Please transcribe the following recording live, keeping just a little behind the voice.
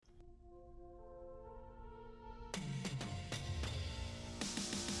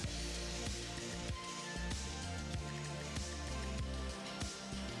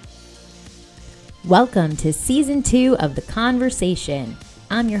Welcome to Season 2 of The Conversation.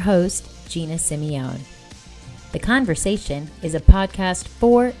 I'm your host, Gina Simeone. The Conversation is a podcast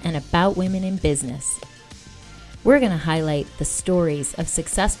for and about women in business. We're going to highlight the stories of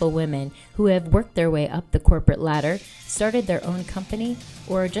successful women who have worked their way up the corporate ladder, started their own company,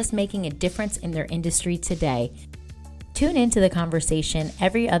 or are just making a difference in their industry today. Tune into The Conversation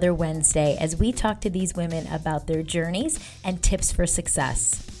every other Wednesday as we talk to these women about their journeys and tips for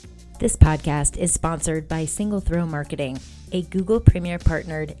success. This podcast is sponsored by Single Throw Marketing, a Google Premier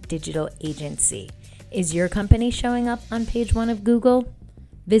partnered digital agency. Is your company showing up on page 1 of Google?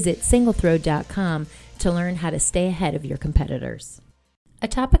 Visit singlethrow.com to learn how to stay ahead of your competitors. A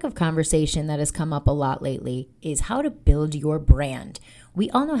topic of conversation that has come up a lot lately is how to build your brand. We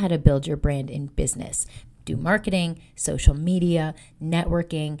all know how to build your brand in business. Do marketing, social media,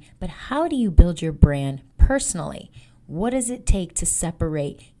 networking, but how do you build your brand personally? What does it take to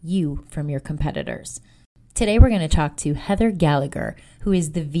separate you from your competitors? Today, we're going to talk to Heather Gallagher, who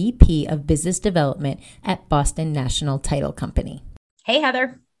is the VP of Business Development at Boston National Title Company. Hey,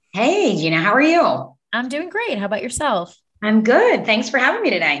 Heather. Hey, Gina, how are you? I'm doing great. How about yourself? I'm good. Thanks for having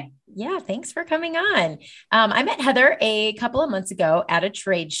me today. Yeah, thanks for coming on. I met Heather a couple of months ago at a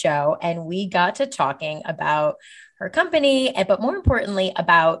trade show, and we got to talking about her company, but more importantly,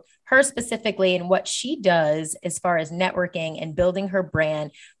 about her specifically and what she does as far as networking and building her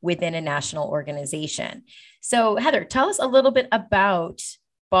brand within a national organization. So, Heather, tell us a little bit about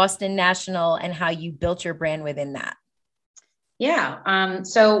Boston National and how you built your brand within that. Yeah.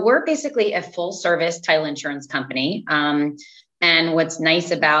 So we're basically a full service title insurance company. And what's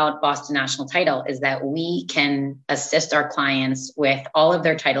nice about Boston National Title is that we can assist our clients with all of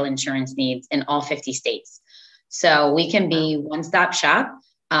their title insurance needs in all 50 states. So we can be one-stop shop.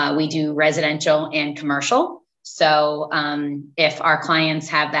 We do residential and commercial. So if our clients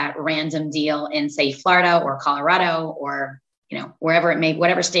have that random deal in, say, Florida or Colorado or,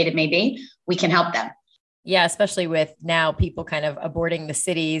 whatever state it may be, we can help them. Yeah, especially with now people kind of aborting the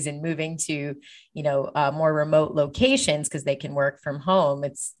cities and moving to, more remote locations because they can work from home.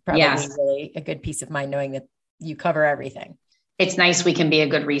 It's probably really a good peace of mind knowing that you cover everything. It's nice we can be a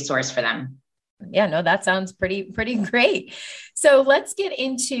good resource for them. Yeah, no, that sounds pretty great. So let's get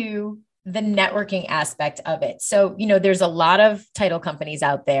into the networking aspect of it. So, there's a lot of title companies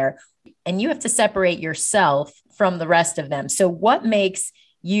out there and you have to separate yourself from the rest of them. So what makes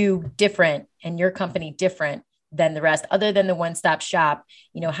you different and your company different than the rest, other than the one-stop shop?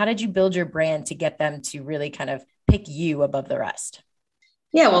 How did you build your brand to get them to really kind of pick you above the rest?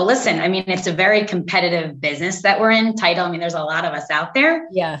 Yeah, well, listen, it's a very competitive business that we're in. Title, there's a lot of us out there.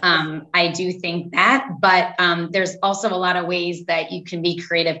 Yeah. I do think that, but there's also a lot of ways that you can be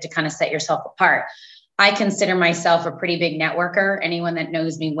creative to kind of set yourself apart. I consider myself a pretty big networker. Anyone that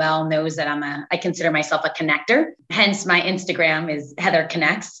knows me well knows that I consider myself a connector. Hence my Instagram is Heather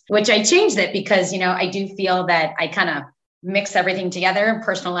Connects, which I changed it because, I do feel that I kind of mix everything together,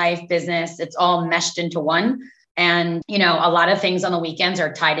 personal life, business, it's all meshed into one. And, a lot of things on the weekends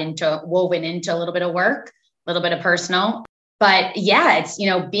are woven into a little bit of work, a little bit of personal. But yeah, it's,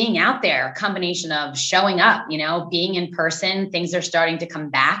 being out there, a combination of showing up, being in person, things are starting to come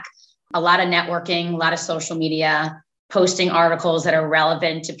back. A lot of networking, a lot of social media, posting articles that are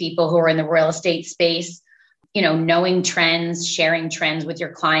relevant to people who are in the real estate space, knowing trends, sharing trends with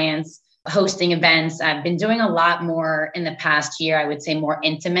your clients, hosting events. I've been doing a lot more in the past year, I would say more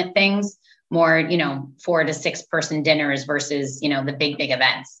intimate things, more, 4 to 6 person dinners versus, the big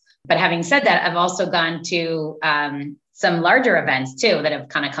events. But having said that, I've also gone to some larger events too that have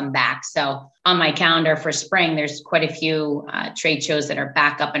kind of come back. So on my calendar for spring, there's quite a few trade shows that are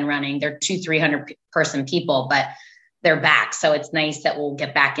back up and running. They're 200-300 person people, but they're back. So it's nice that we'll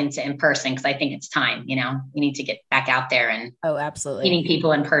get back into in person because I think it's time, we need to get back out there and absolutely meeting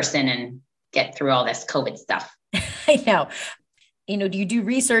people in person and get through all this COVID stuff. I know. Do you do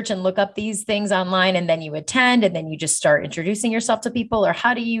research and look up these things online and then you attend and then you just start introducing yourself to people, or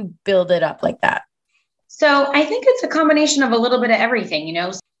how do you build it up like that? So I think it's a combination of a little bit of everything,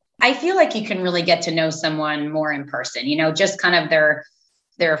 I feel like you can really get to know someone more in person, just kind of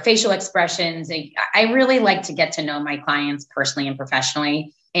their facial expressions. I really like to get to know my clients personally and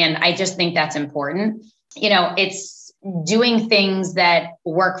professionally. And I just think that's important. It's doing things that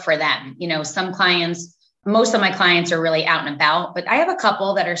work for them. Most of my clients are really out and about, but I have a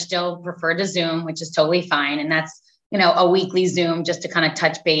couple that are still prefer to Zoom, which is totally fine. And that's, a weekly Zoom just to kind of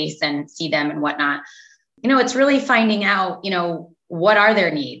touch base and see them and whatnot. It's really finding out, what are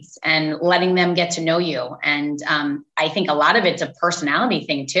their needs and letting them get to know you. And I think a lot of it's a personality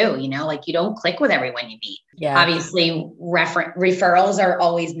thing too, like you don't click with everyone you meet. Yeah. Obviously, referrals are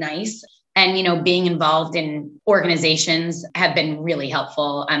always nice. And, being involved in organizations have been really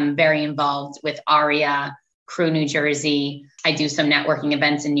helpful. I'm very involved with ARIA, Crew New Jersey. I do some networking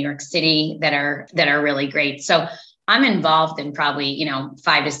events in New York City that are really great. So I'm involved in probably,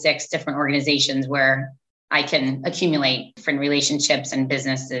 5 to 6 different organizations where I can accumulate different relationships and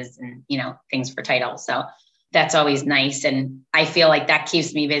businesses and, things for titles. So that's always nice. And I feel like that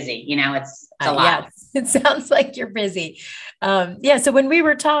keeps me busy. It's a lot. Yes, it sounds like you're busy. So when we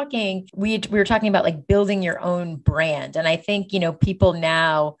were talking, we were talking about like building your own brand. And I think, people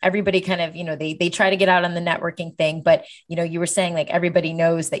now, everybody kind of, they try to get out on the networking thing, but, you were saying like, everybody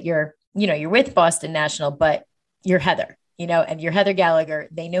knows that you're with Boston National, but you're Heather, and you're Heather Gallagher.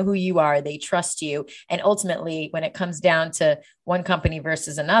 They know who you are. They trust you. And ultimately, when it comes down to one company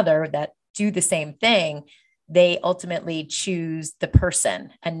versus another that do the same thing, they ultimately choose the person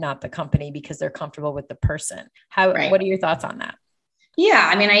and not the company because they're comfortable with the person. What are your thoughts on that? Yeah.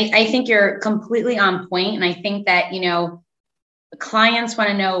 I mean, I think you're completely on point. And I think that, clients want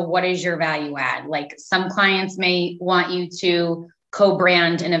to know, what is your value add? Like some clients may want you to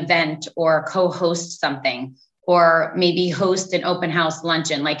co-brand an event or co-host something, or maybe host an open house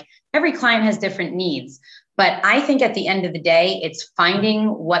luncheon. Like every client has different needs. But I think at the end of the day, it's finding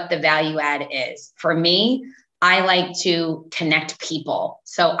what the value add is. For me, I like to connect people.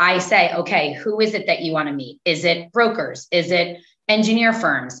 So I say, okay, who is it that you want to meet? Is it brokers? Is it engineer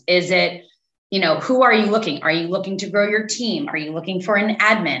firms? Is it, who are you looking? Are you looking to grow your team? Are you looking for an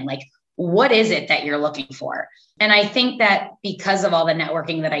admin? Like, what is it that you're looking for? And I think that because of all the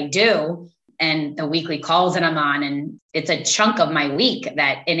networking that I do and the weekly calls that I'm on, and it's a chunk of my week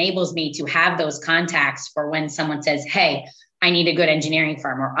that enables me to have those contacts for when someone says, hey, I need a good engineering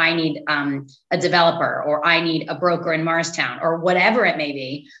firm, or I need a developer, or I need a broker in Morristown, or whatever it may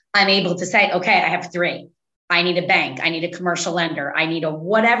be. I'm able to say, okay, I have 3. I need a bank. I need a commercial lender. I need a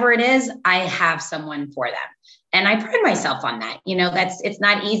whatever it is. I have someone for them. And I pride myself on that. It's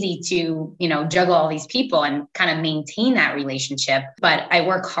not easy to, juggle all these people and kind of maintain that relationship, but I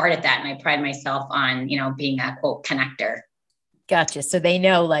work hard at that. And I pride myself on, being that quote connector. Gotcha. So they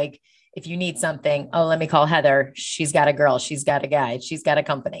know, like, if you need something, oh, let me call Heather. She's got a girl. She's got a guy. She's got a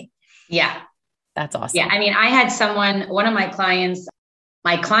company. Yeah. That's awesome. Yeah. I mean, I had one of my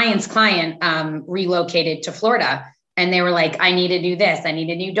client's client relocated to Florida, and they were like, I need to do this. I need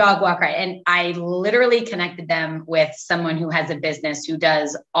a new dog walker. And I literally connected them with someone who has a business who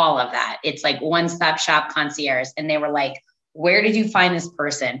does all of that. It's like one-stop shop concierge. And they were like, where did you find this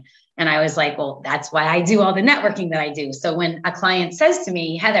person? And I was like, well, that's why I do all the networking that I do. So when a client says to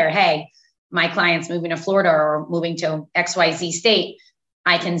me, Heather, hey, my client's moving to Florida or moving to XYZ state,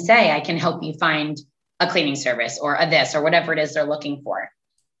 I can say, I can help you find a cleaning service or a this or whatever it is they're looking for.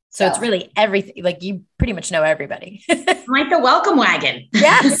 So it's really everything. Like you pretty much know everybody. Like the welcome wagon.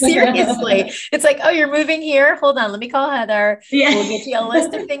 Yeah, seriously. It's like, oh, you're moving here. Hold on. Let me call Heather. Yeah. We'll get you a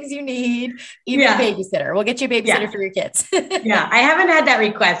list of things you need. Even a babysitter. We'll get you a babysitter for your kids. Yeah. I haven't had that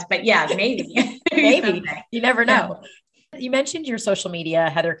request, but yeah, maybe. Maybe. You never know. Yeah. You mentioned your social media,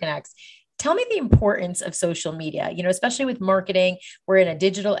 Heather Connects. Tell me the importance of social media, especially with marketing. We're in a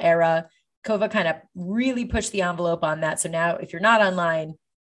digital era. COVID kind of really pushed the envelope on that. So now if you're not online,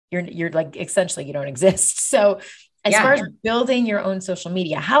 you're like, essentially you don't exist. So as far as building your own social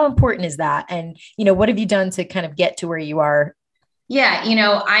media, how important is that? And, what have you done to kind of get to where you are? Yeah.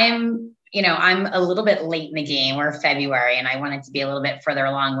 I'm a little bit late in the game. We're February and I wanted to be a little bit further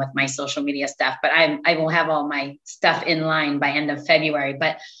along with my social media stuff, but I will have all my stuff in line by end of February.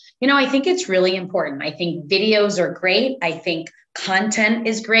 But, I think it's really important. I think videos are great. I think content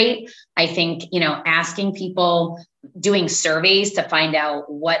is great. I think, asking people, doing surveys to find out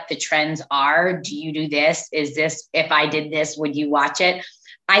what the trends are. Do you do this? Is this, if I did this, would you watch it?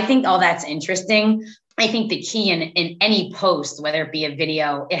 I think all that's interesting. I think the key in any post, whether it be a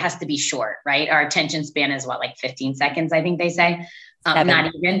video, it has to be short, right? Our attention span is like 15 seconds, I think they say.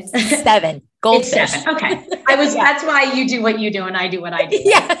 Not even 7. Goldfish. It's 7. Okay. That's why you do what you do and I do what I do.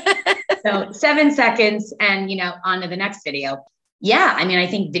 Yeah. So 7 seconds and, on to the next video. Yeah. I mean, I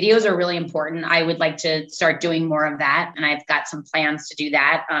think videos are really important. I would like to start doing more of that. And I've got some plans to do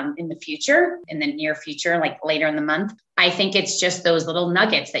that in the near future, like later in the month. I think it's just those little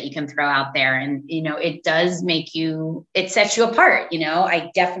nuggets that you can throw out there. And, it does it sets you apart. I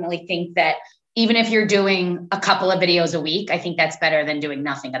definitely think that even if you're doing a couple of videos a week, I think that's better than doing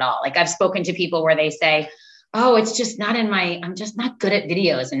nothing at all. Like I've spoken to people where they say, oh, it's just not I'm just not good at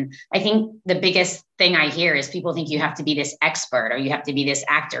videos. And I think the biggest thing I hear is people think you have to be this expert or you have to be this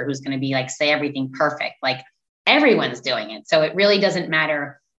actor who's going to be like, say everything perfect. Like everyone's doing it. So it really doesn't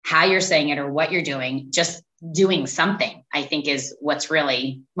matter how you're saying it or what you're doing, just doing something, I think is what's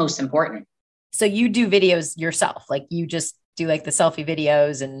really most important. So you do videos yourself, like you just do like the selfie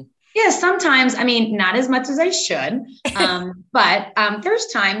videos and. Yeah, sometimes, I mean, not as much as I should. But there's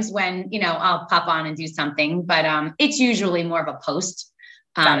times when, I'll pop on and do something, but it's usually more of a post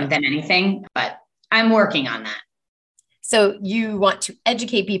than anything, but I'm working on that. So you want to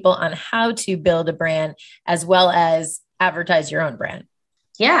educate people on how to build a brand as well as advertise your own brand.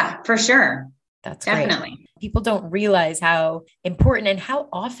 Yeah, for sure. That's definitely great. People don't realize how important and how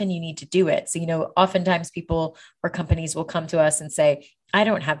often you need to do it. So, oftentimes people or companies will come to us and say, I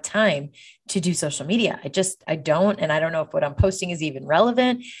don't have time to do social media. I don't. And I don't know if what I'm posting is even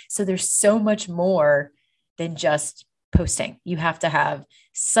relevant. So there's so much more than just posting. You have to have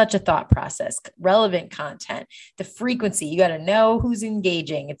such a thought process, relevant content, the frequency, you got to know who's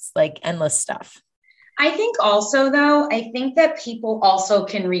engaging. It's like endless stuff. I think also though, I think that people also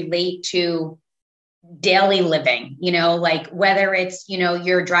can relate to daily living, like whether it's,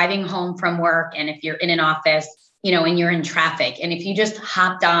 you're driving home from work and if you're in an office, and you're in traffic. And if you just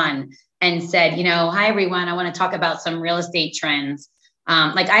hopped on and said, hi, everyone, I want to talk about some real estate trends.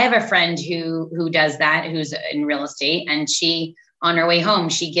 Like I have a friend who does that, who's in real estate, and she, on her way home,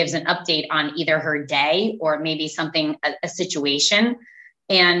 she gives an update on either her day or maybe something, a situation.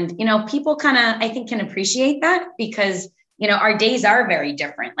 And, people kind of, I think, can appreciate that because, our days are very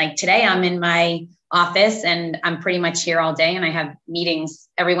different. Like today I'm in my office and I'm pretty much here all day and I have meetings.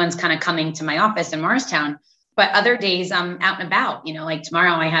 Everyone's kind of coming to my office in Morristown. But other days I'm out and about, like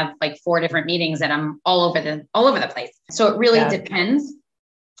tomorrow I have like 4 different meetings that I'm all over the place. So it really depends.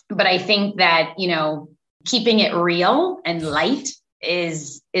 But I think that, keeping it real and light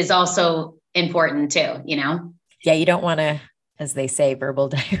is also important too, Yeah. You don't want to, as they say, verbal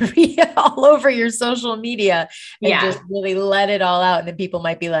diarrhea all over your social media and just really let it all out. And then people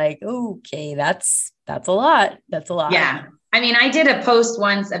might be like, okay, that's a lot. That's a lot. Yeah. I mean, I did a post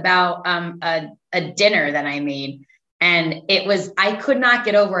once about a dinner that I made, and I could not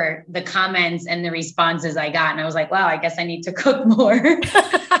get over the comments and the responses I got. And I was like, wow, I guess I need to cook more.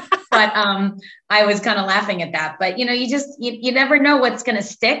 But I was kind of laughing at that. But, you never know what's going to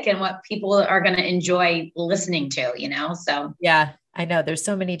stick and what people are going to enjoy listening to, so. Yeah, I know there's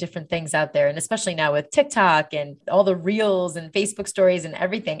so many different things out there. And especially now with TikTok and all the reels and Facebook stories and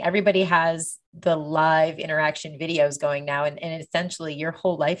everything, everybody has the live interaction videos going now. And essentially your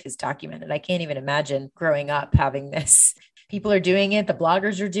whole life is documented. I can't even imagine growing up having this. People are doing it. The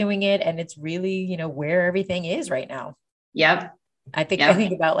bloggers are doing it. And it's really, where everything is right now. Yep. I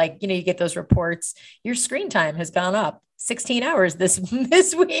think about like, you get those reports, your screen time has gone up 16 hours this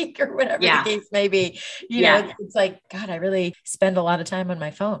week or whatever the case may be. It's like, God, I really spend a lot of time on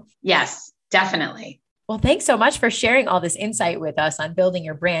my phone. Yes, definitely. Well, thanks so much for sharing all this insight with us on building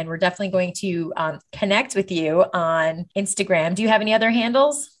your brand. We're definitely going to connect with you on Instagram. Do you have any other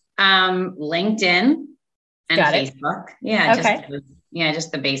handles? LinkedIn and Facebook. Yeah. Okay.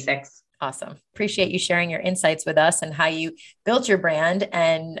 Just the basics. Awesome. Appreciate you sharing your insights with us and how you built your brand,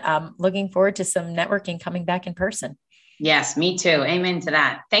 and looking forward to some networking coming back in person. Yes, me too. Amen to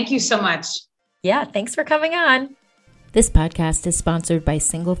that. Thank you so much. Yeah. Thanks for coming on. This podcast is sponsored by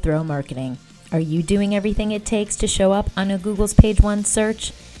Single Throw Marketing. Are you doing everything it takes to show up on a Google's page 1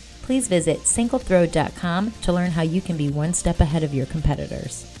 search? Please visit singlethrow.com to learn how you can be one step ahead of your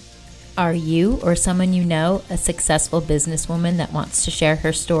competitors. Are you or someone you know a successful businesswoman that wants to share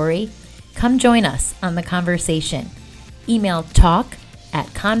her story? Come join us on The Conversation. Email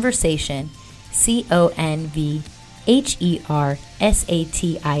talk@conversation,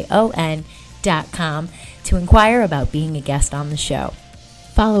 conversation.com to inquire about being a guest on the show.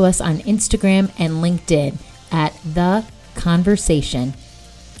 Follow us on Instagram and LinkedIn at The Conversation.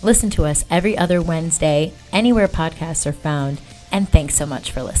 Listen to us every other Wednesday, anywhere podcasts are found, and thanks so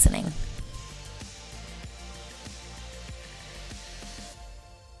much for listening.